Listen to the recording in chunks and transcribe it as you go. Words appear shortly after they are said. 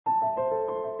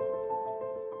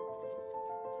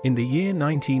In the year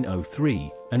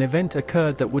 1903, an event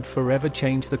occurred that would forever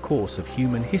change the course of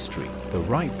human history. The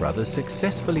Wright brothers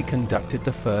successfully conducted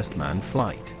the first manned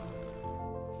flight.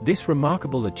 This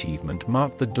remarkable achievement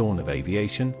marked the dawn of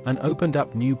aviation and opened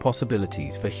up new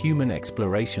possibilities for human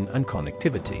exploration and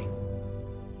connectivity.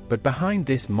 But behind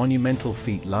this monumental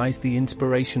feat lies the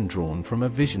inspiration drawn from a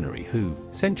visionary who,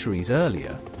 centuries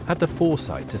earlier, had the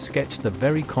foresight to sketch the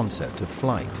very concept of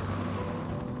flight.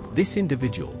 This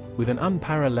individual, with an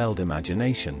unparalleled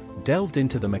imagination, delved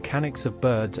into the mechanics of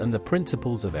birds and the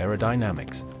principles of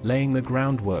aerodynamics, laying the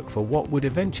groundwork for what would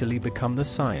eventually become the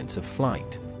science of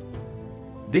flight.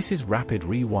 This is Rapid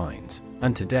Rewinds,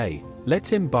 and today,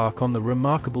 let's embark on the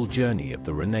remarkable journey of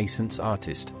the Renaissance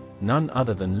artist, none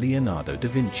other than Leonardo da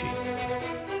Vinci.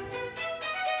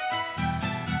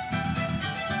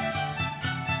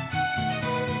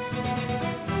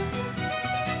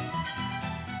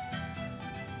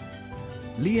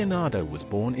 Leonardo was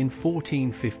born in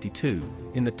 1452,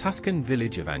 in the Tuscan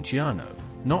village of Anciano,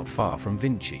 not far from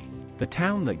Vinci, the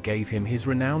town that gave him his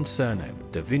renowned surname,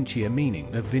 da Vinci,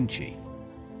 meaning of Vinci.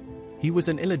 He was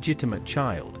an illegitimate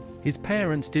child. His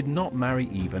parents did not marry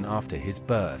even after his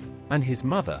birth, and his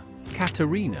mother,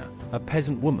 Caterina, a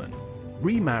peasant woman,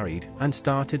 remarried and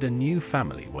started a new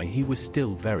family when he was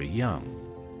still very young.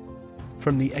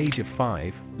 From the age of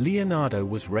 5, Leonardo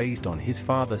was raised on his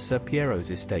father Ser Piero's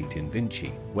estate in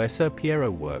Vinci, where Ser Piero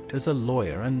worked as a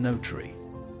lawyer and notary.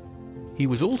 He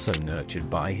was also nurtured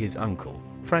by his uncle,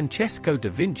 Francesco da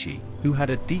Vinci, who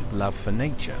had a deep love for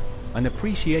nature, an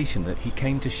appreciation that he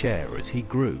came to share as he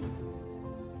grew.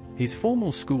 His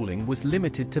formal schooling was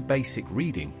limited to basic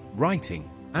reading, writing,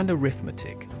 and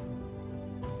arithmetic.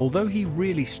 Although he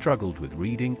really struggled with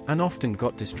reading and often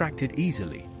got distracted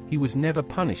easily, he was never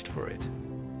punished for it.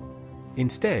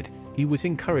 Instead, he was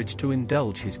encouraged to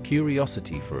indulge his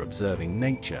curiosity for observing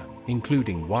nature,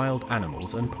 including wild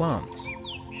animals and plants.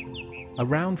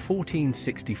 Around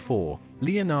 1464,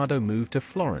 Leonardo moved to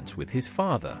Florence with his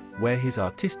father, where his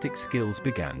artistic skills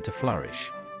began to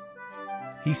flourish.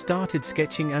 He started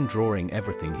sketching and drawing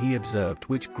everything he observed,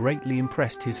 which greatly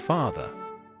impressed his father.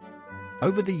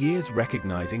 Over the years,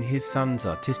 recognizing his son's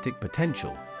artistic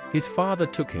potential, his father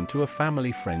took him to a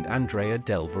family friend, Andrea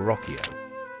del Verrocchio,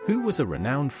 who was a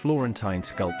renowned Florentine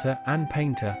sculptor and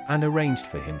painter, and arranged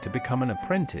for him to become an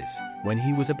apprentice when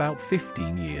he was about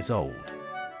 15 years old.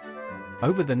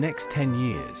 Over the next 10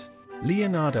 years,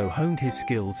 Leonardo honed his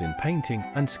skills in painting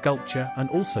and sculpture and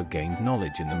also gained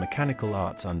knowledge in the mechanical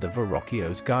arts under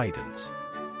Verrocchio's guidance.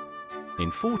 In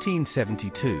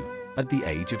 1472, at the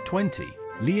age of 20,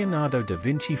 Leonardo da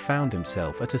Vinci found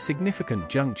himself at a significant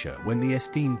juncture when the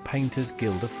esteemed Painters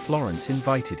Guild of Florence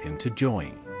invited him to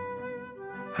join.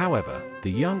 However, the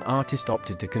young artist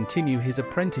opted to continue his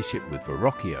apprenticeship with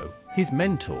Verrocchio, his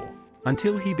mentor,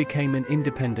 until he became an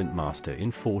independent master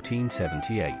in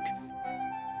 1478.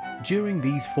 During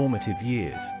these formative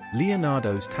years,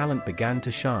 Leonardo's talent began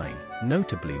to shine,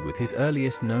 notably with his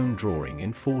earliest known drawing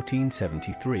in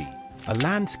 1473, a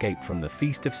landscape from the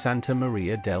Feast of Santa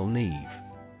Maria del Neve.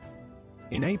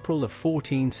 In April of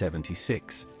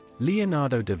 1476,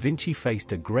 Leonardo da Vinci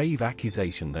faced a grave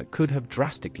accusation that could have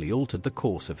drastically altered the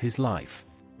course of his life.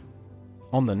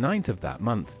 On the 9th of that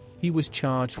month, he was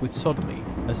charged with sodomy,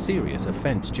 a serious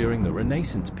offense during the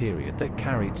Renaissance period that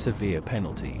carried severe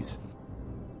penalties.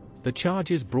 The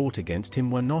charges brought against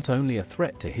him were not only a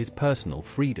threat to his personal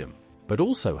freedom, but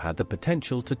also had the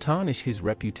potential to tarnish his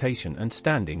reputation and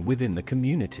standing within the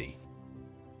community.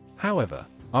 However,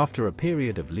 after a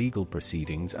period of legal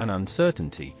proceedings and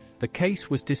uncertainty, the case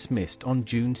was dismissed on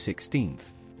June 16,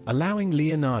 allowing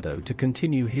Leonardo to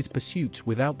continue his pursuits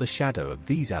without the shadow of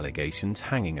these allegations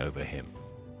hanging over him.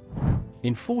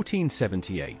 In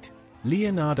 1478,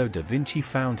 Leonardo da Vinci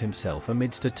found himself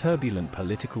amidst a turbulent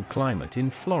political climate in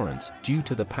Florence due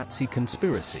to the Pazzi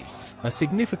conspiracy, a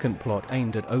significant plot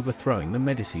aimed at overthrowing the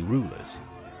Medici rulers.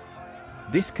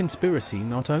 This conspiracy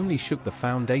not only shook the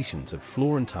foundations of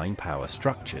Florentine power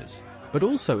structures, but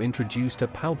also introduced a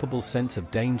palpable sense of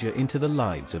danger into the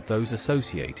lives of those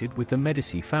associated with the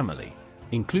Medici family,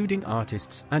 including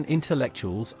artists and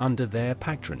intellectuals under their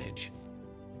patronage.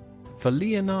 For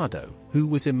Leonardo, who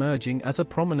was emerging as a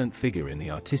prominent figure in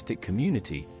the artistic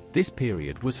community, this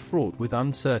period was fraught with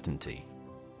uncertainty.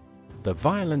 The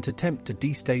violent attempt to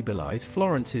destabilize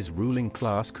Florence's ruling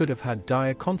class could have had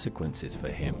dire consequences for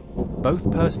him,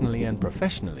 both personally and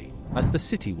professionally, as the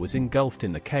city was engulfed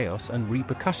in the chaos and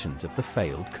repercussions of the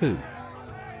failed coup.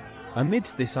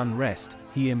 Amidst this unrest,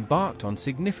 he embarked on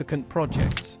significant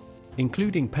projects,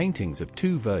 including paintings of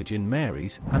two Virgin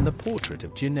Marys and the portrait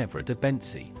of Ginevra de'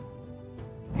 Benci.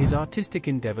 His artistic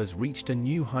endeavors reached a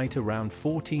new height around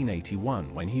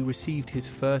 1481 when he received his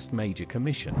first major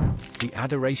commission, the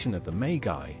Adoration of the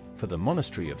Magi, for the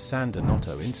monastery of San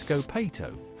Donato in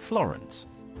Scopato, Florence.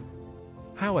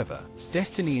 However,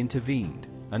 destiny intervened,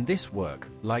 and this work,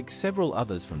 like several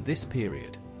others from this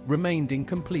period, remained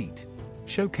incomplete,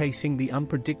 showcasing the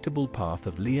unpredictable path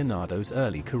of Leonardo's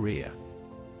early career.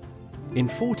 In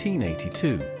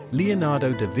 1482,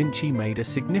 Leonardo da Vinci made a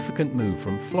significant move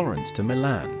from Florence to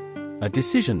Milan, a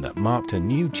decision that marked a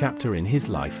new chapter in his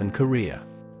life and career.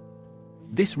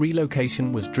 This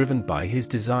relocation was driven by his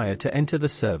desire to enter the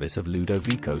service of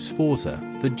Ludovico Sforza,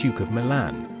 the Duke of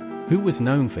Milan, who was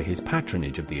known for his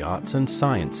patronage of the arts and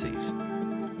sciences.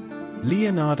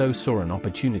 Leonardo saw an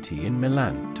opportunity in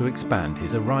Milan to expand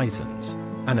his horizons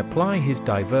and apply his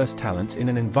diverse talents in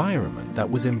an environment that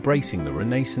was embracing the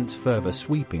Renaissance fervor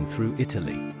sweeping through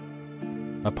Italy.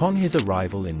 Upon his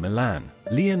arrival in Milan,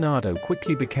 Leonardo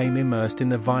quickly became immersed in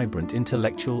the vibrant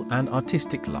intellectual and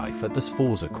artistic life at the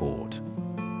Sforza court.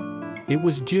 It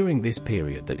was during this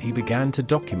period that he began to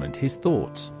document his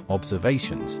thoughts,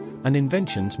 observations, and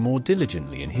inventions more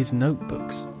diligently in his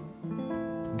notebooks.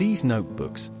 These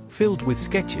notebooks, filled with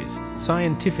sketches,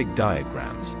 scientific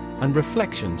diagrams, and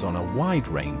reflections on a wide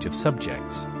range of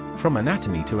subjects, from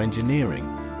anatomy to engineering,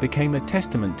 became a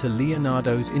testament to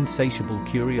Leonardo's insatiable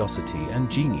curiosity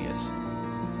and genius.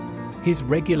 His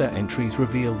regular entries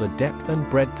reveal the depth and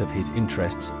breadth of his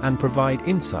interests and provide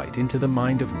insight into the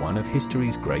mind of one of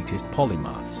history's greatest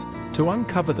polymaths, to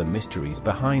uncover the mysteries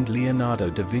behind Leonardo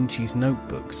da Vinci's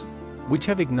notebooks, which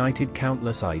have ignited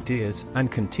countless ideas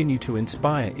and continue to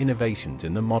inspire innovations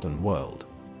in the modern world.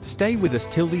 Stay with us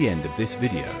till the end of this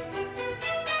video.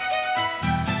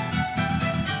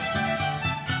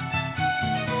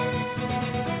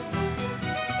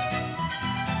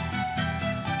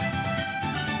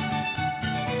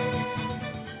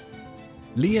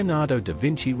 Leonardo da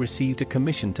Vinci received a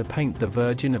commission to paint the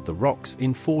Virgin of the Rocks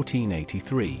in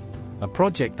 1483, a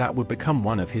project that would become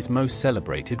one of his most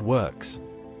celebrated works.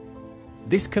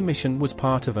 This commission was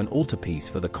part of an altarpiece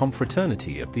for the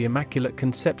Confraternity of the Immaculate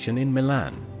Conception in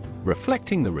Milan,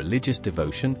 reflecting the religious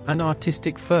devotion and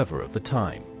artistic fervor of the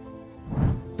time.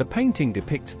 The painting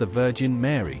depicts the Virgin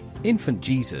Mary, infant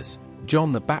Jesus,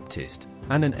 John the Baptist,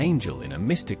 and an angel in a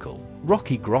mystical,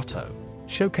 rocky grotto,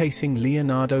 showcasing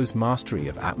Leonardo's mastery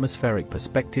of atmospheric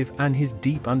perspective and his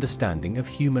deep understanding of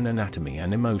human anatomy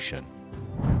and emotion.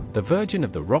 The Virgin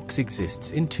of the Rocks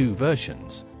exists in two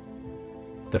versions.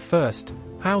 The first,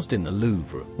 housed in the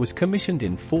Louvre, was commissioned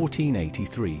in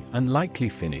 1483 and likely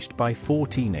finished by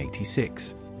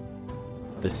 1486.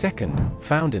 The second,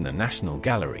 found in the National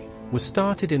Gallery, was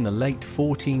started in the late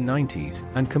 1490s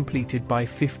and completed by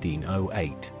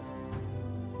 1508.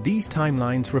 These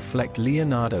timelines reflect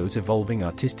Leonardo's evolving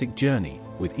artistic journey,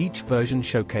 with each version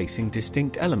showcasing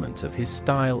distinct elements of his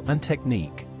style and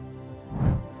technique.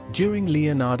 During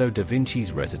Leonardo da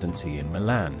Vinci's residency in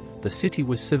Milan, the city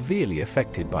was severely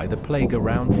affected by the plague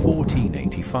around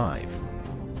 1485.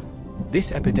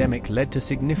 This epidemic led to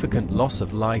significant loss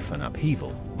of life and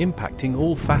upheaval, impacting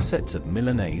all facets of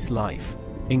Milanese life,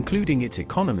 including its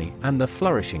economy and the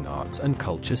flourishing arts and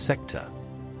culture sector.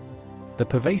 The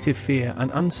pervasive fear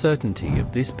and uncertainty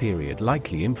of this period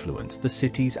likely influenced the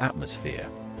city's atmosphere,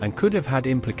 and could have had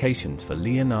implications for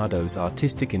Leonardo's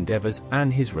artistic endeavors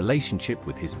and his relationship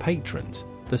with his patrons,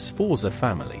 the Sforza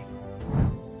family.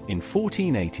 In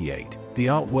 1488, the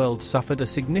art world suffered a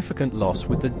significant loss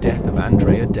with the death of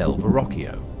Andrea del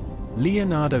Verrocchio,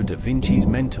 Leonardo da Vinci's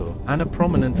mentor and a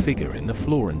prominent figure in the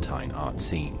Florentine art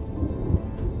scene.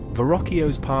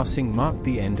 Verrocchio's passing marked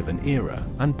the end of an era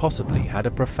and possibly had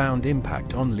a profound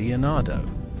impact on Leonardo,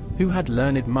 who had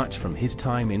learned much from his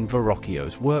time in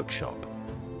Verrocchio's workshop.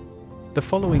 The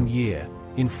following year,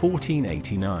 in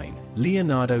 1489,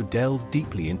 Leonardo delved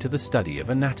deeply into the study of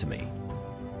anatomy.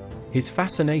 His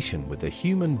fascination with the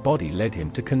human body led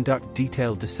him to conduct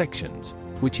detailed dissections,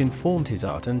 which informed his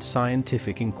art and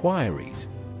scientific inquiries,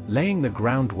 laying the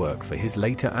groundwork for his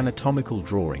later anatomical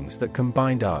drawings that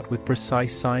combined art with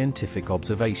precise scientific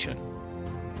observation.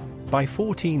 By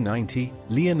 1490,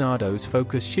 Leonardo's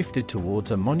focus shifted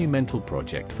towards a monumental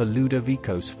project for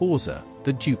Ludovico Sforza,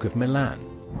 the Duke of Milan.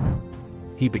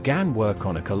 He began work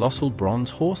on a colossal bronze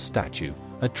horse statue,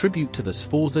 a tribute to the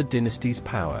Sforza dynasty's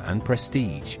power and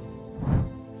prestige.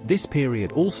 This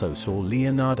period also saw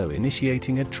Leonardo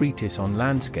initiating a treatise on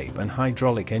landscape and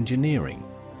hydraulic engineering,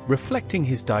 reflecting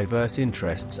his diverse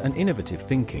interests and innovative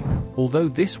thinking, although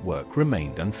this work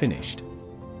remained unfinished.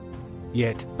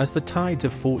 Yet, as the tides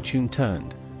of fortune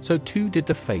turned, so too did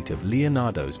the fate of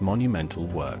Leonardo's monumental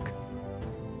work.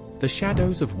 The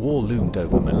shadows of war loomed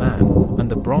over Milan, and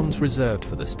the bronze reserved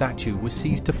for the statue was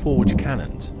seized to forge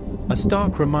cannons, a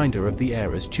stark reminder of the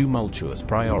era's tumultuous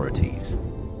priorities.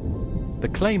 The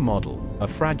clay model, a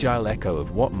fragile echo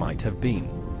of what might have been,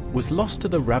 was lost to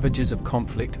the ravages of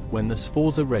conflict when the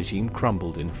Sforza regime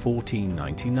crumbled in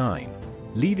 1499,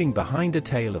 leaving behind a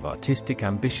tale of artistic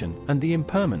ambition and the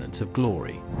impermanence of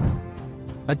glory.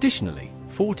 Additionally,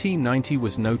 1490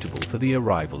 was notable for the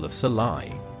arrival of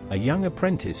Salai, a young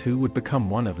apprentice who would become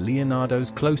one of Leonardo's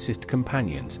closest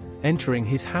companions, entering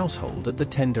his household at the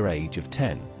tender age of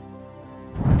 10.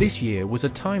 This year was a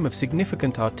time of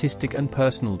significant artistic and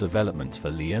personal developments for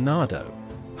Leonardo,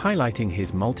 highlighting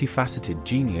his multifaceted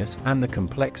genius and the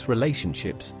complex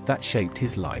relationships that shaped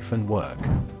his life and work.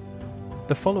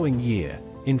 The following year,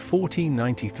 in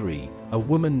 1493, a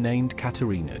woman named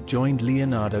Caterina joined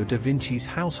Leonardo da Vinci's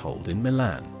household in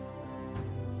Milan.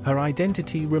 Her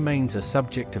identity remains a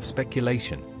subject of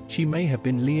speculation. She may have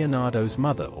been Leonardo's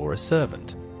mother or a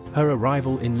servant. Her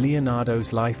arrival in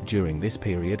Leonardo's life during this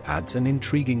period adds an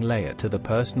intriguing layer to the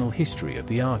personal history of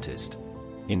the artist.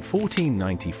 In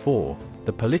 1494,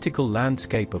 the political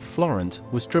landscape of Florence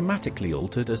was dramatically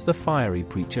altered as the fiery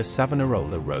preacher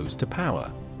Savonarola rose to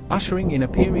power, ushering in a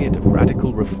period of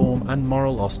radical reform and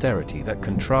moral austerity that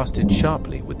contrasted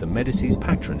sharply with the Medici's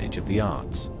patronage of the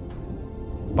arts.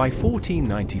 By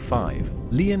 1495,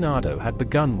 Leonardo had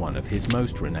begun one of his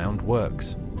most renowned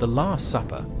works, The Last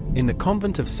Supper, in the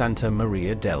convent of Santa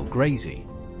Maria del Grazie.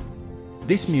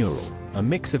 This mural, a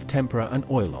mix of tempera and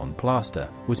oil on plaster,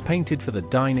 was painted for the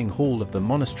dining hall of the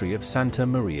monastery of Santa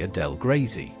Maria del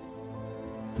Grazie.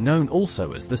 Known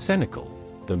also as the Cenacle,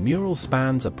 the mural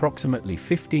spans approximately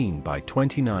 15 by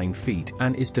 29 feet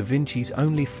and is Da Vinci's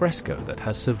only fresco that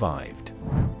has survived.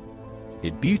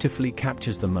 It beautifully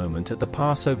captures the moment at the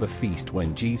Passover feast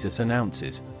when Jesus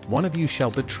announces, "One of you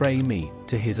shall betray me,"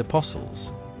 to his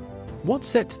apostles. What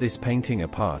sets this painting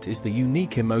apart is the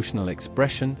unique emotional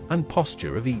expression and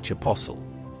posture of each apostle,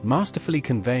 masterfully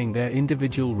conveying their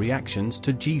individual reactions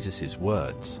to Jesus'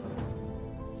 words.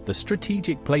 The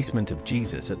strategic placement of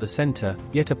Jesus at the center,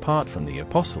 yet apart from the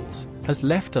apostles, has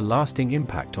left a lasting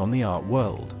impact on the art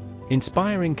world,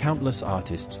 inspiring countless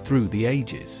artists through the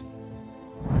ages.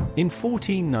 In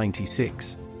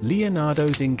 1496,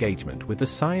 Leonardo's engagement with the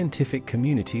scientific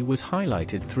community was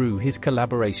highlighted through his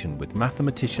collaboration with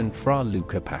mathematician Fra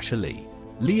Luca Pacioli.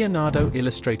 Leonardo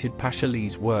illustrated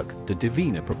Pacioli's work, De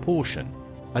Divina Proportion,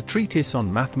 a treatise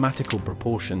on mathematical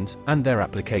proportions and their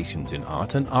applications in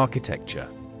art and architecture,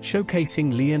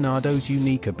 showcasing Leonardo's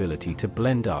unique ability to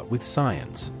blend art with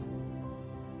science.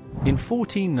 In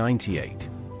 1498,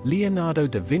 Leonardo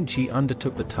da Vinci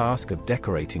undertook the task of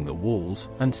decorating the walls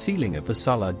and ceiling of the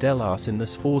Sala dell'Ars in the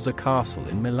Sforza castle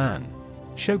in Milan,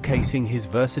 showcasing his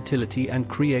versatility and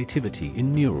creativity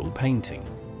in mural painting.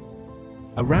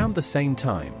 Around the same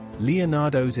time,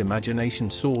 Leonardo's imagination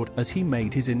soared as he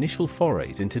made his initial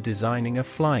forays into designing a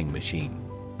flying machine,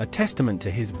 a testament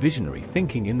to his visionary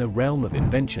thinking in the realm of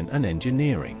invention and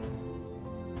engineering.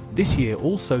 This year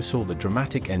also saw the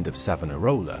dramatic end of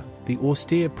Savonarola, the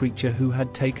austere preacher who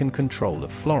had taken control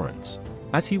of Florence,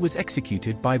 as he was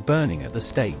executed by burning at the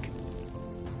stake.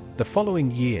 The following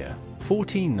year,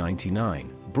 1499,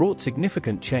 brought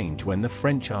significant change when the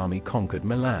French army conquered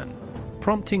Milan,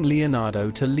 prompting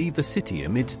Leonardo to leave the city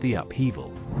amidst the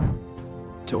upheaval.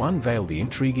 To unveil the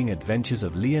intriguing adventures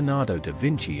of Leonardo da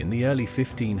Vinci in the early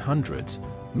 1500s,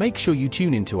 make sure you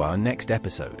tune into our next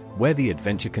episode, where the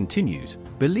adventure continues.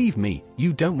 Believe me,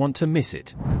 you don't want to miss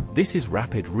it. This is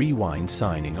Rapid Rewind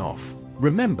signing off.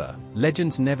 Remember,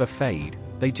 legends never fade,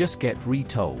 they just get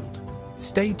retold.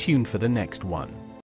 Stay tuned for the next one.